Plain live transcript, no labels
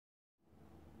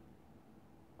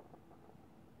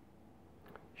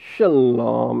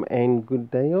Shalom and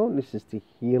good day all, this is the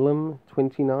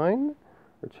Healim29,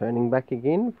 returning back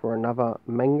again for another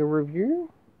manga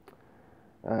review.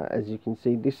 As you can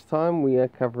see, this time we are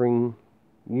covering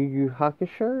Yu Yu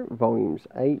Hakusho, volumes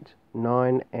 8,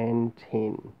 9 and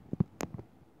 10.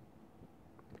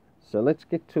 So let's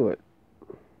get to it.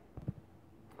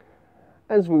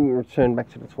 As we return back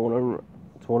to the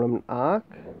tournament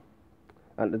arc,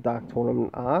 the Dark Tournament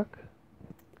arc,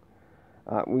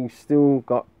 we've still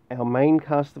got our main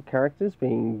cast of characters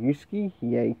being Yusuke,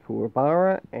 Hiei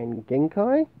Kuwabara, and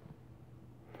Genkai.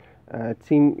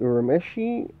 Team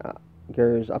Urameshi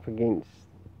goes up against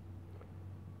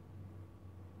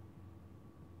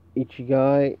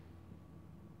Ichigai,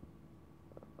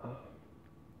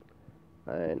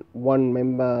 and one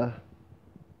member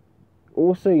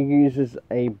also uses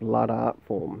a blood art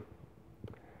form.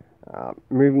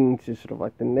 Moving to sort of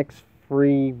like the next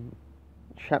three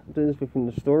chapters within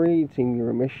the story, Team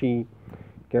Urameshi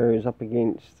goes up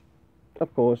against,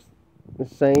 of course, the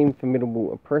same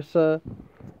formidable oppressor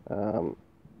of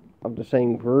the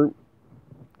same group,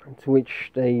 to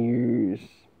which they use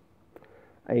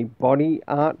a body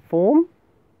art form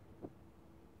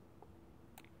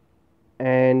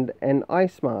and an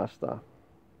ice master.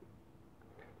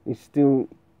 It still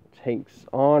takes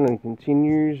on and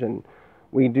continues, and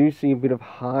we do see a bit of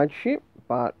hardship,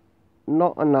 but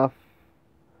not enough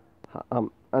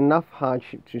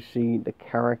hardship to see the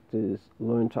characters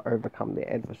learn to overcome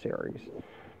their adversaries.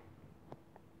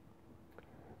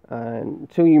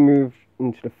 Until you move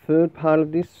into the third part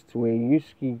of this, to where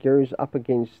Yusuke goes up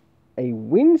against a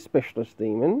wind specialist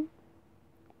demon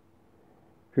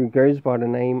who goes by the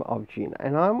name of Jin.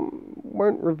 And I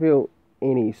won't reveal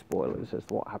any spoilers as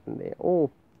to what happened there, or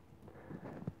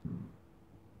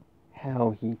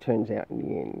how he turns out in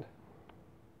the end.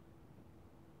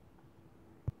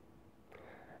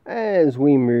 As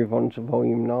we move on to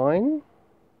volume 9,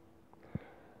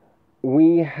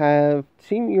 we have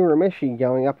Team Urameshi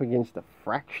going up against the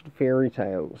Fractured Fairy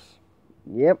Tales.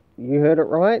 Yep, you heard it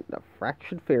right, the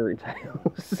Fractured Fairy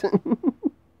Tales.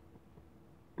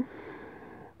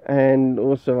 And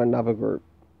also another group.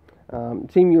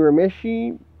 Team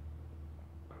Urameshi,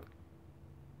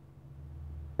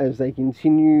 as they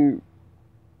continue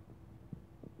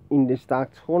in this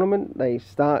Dark Tournament, they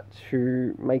start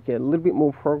to make a little bit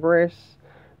more progress,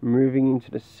 moving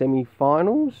into the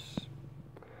semi-finals.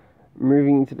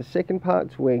 Moving into the second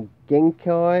part, to where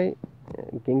Genkai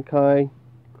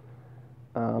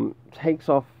takes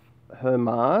off her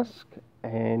mask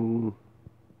and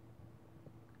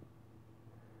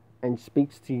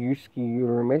speaks to Yusuke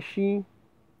Urameshi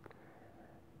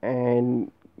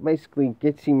and basically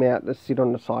gets him out to sit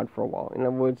on the side for a while. In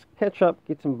other words, catch up,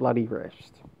 get some bloody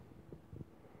rest.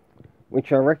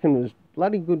 Which I reckon was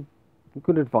bloody good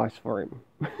advice for him.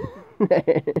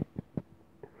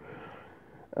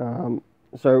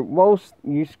 So whilst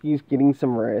Yusuke's getting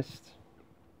some rest,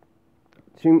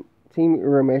 Team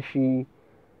Urameshi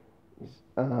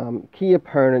key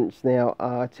opponents now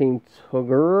are Team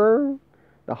Toguro,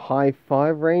 the High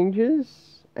Five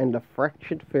Rangers, and the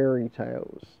Fractured Fairy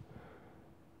Tales.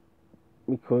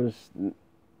 Because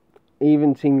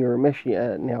even Team Urameshi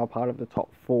are now a part of the top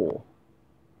 4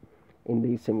 in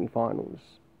these semi-finals.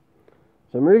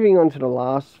 So moving on to the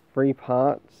last 3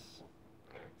 parts,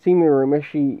 Team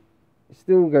Urameshi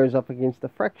still goes up against the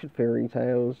Fractured Fairy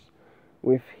Tales,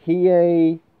 with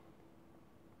Hiei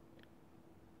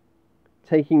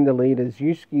taking the lead as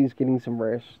Yusuke is getting some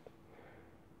rest.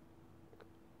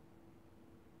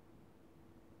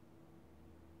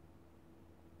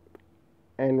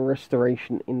 And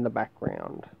restoration in the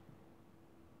background.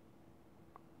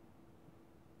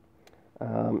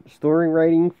 Story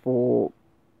rating for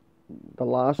the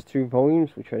last 2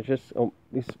 volumes, which I just,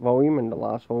 this volume and the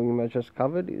last volume I just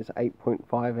covered, is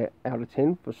 8.5 out of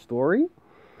 10 for story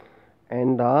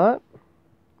and art.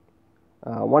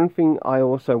 One thing I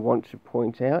also want to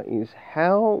point out is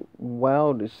how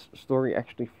well this story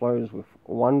actually flows with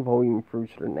one volume through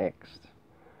to the next.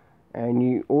 And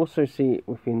you also see it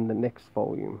within the next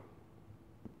volume.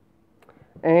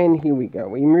 And here we go,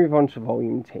 we move on to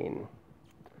volume 10.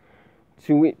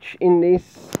 To which, in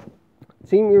this,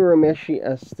 Team Urameshi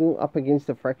are still up against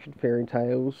the Fractured Fairy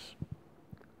Tales.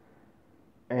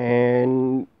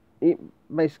 And it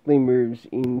basically moves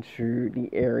into the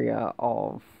area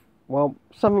of, well,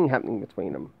 something happening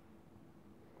between them.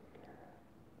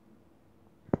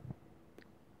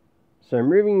 So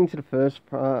moving into the first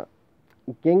part,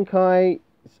 Genkai's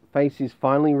face is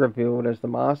finally revealed as the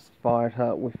masked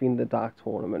fighter within the Dark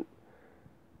Tournament,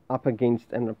 up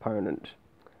against an opponent.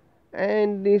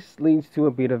 And this leads to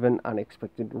a bit of an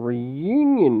unexpected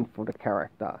reunion for the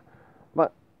character,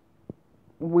 But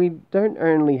we don't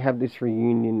only have this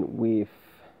reunion with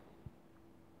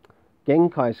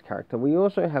Genkai's character, we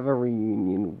also have a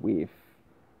reunion with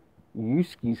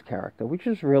Yusuke's character, which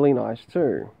is really nice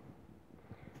too,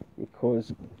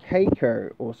 because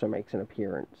Keiko also makes an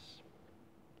appearance.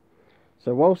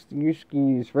 So whilst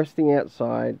Yusuke is resting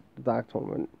outside the Dark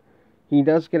Tournament, he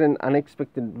does get an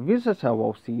unexpected visitor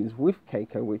whilst he is with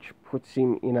Keiko, which puts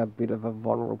him in a bit of a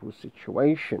vulnerable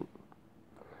situation.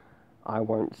 I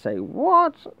won't say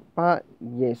what, but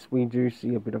yes, we do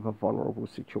see a bit of a vulnerable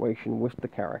situation with the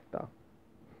character.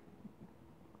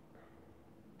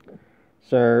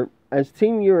 So, as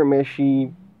Team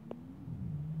Urameshi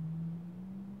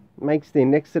makes their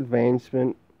next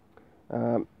advancement,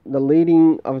 the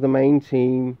leading of the main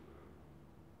team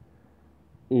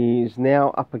is now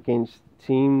up against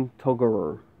Team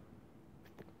Toguro.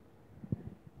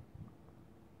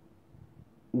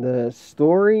 The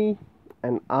story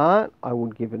and art, I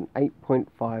would give an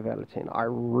 8.5 out of 10. I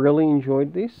really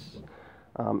enjoyed this.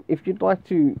 If you'd like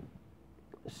to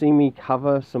see me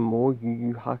cover some more Yu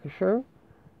Yu Hakusho,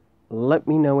 let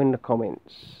me know in the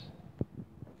comments.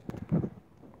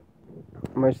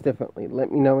 Most definitely,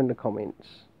 let me know in the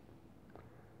comments.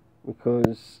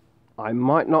 Because I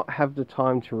might not have the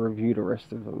time to review the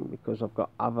rest of them, because I've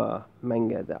got other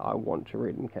manga that I want to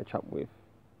read and catch up with.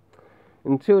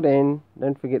 Until then,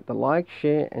 don't forget to like,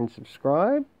 share, and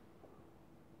subscribe.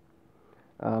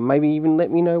 Maybe even let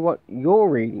me know what you're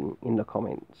reading in the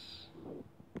comments.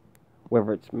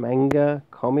 Whether it's manga,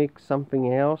 comics,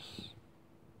 something else.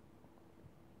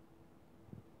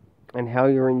 And how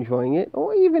you're enjoying it.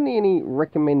 Or even any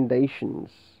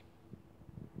recommendations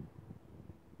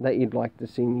that you'd like to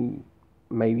see me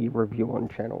maybe review on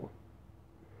channel.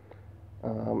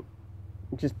 I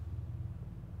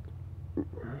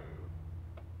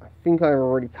think I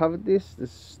already covered this. The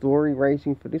story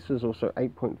rating for this was also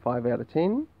 8.5 out of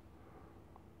 10.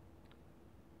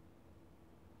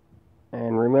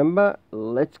 And remember,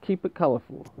 let's keep it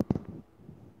colourful.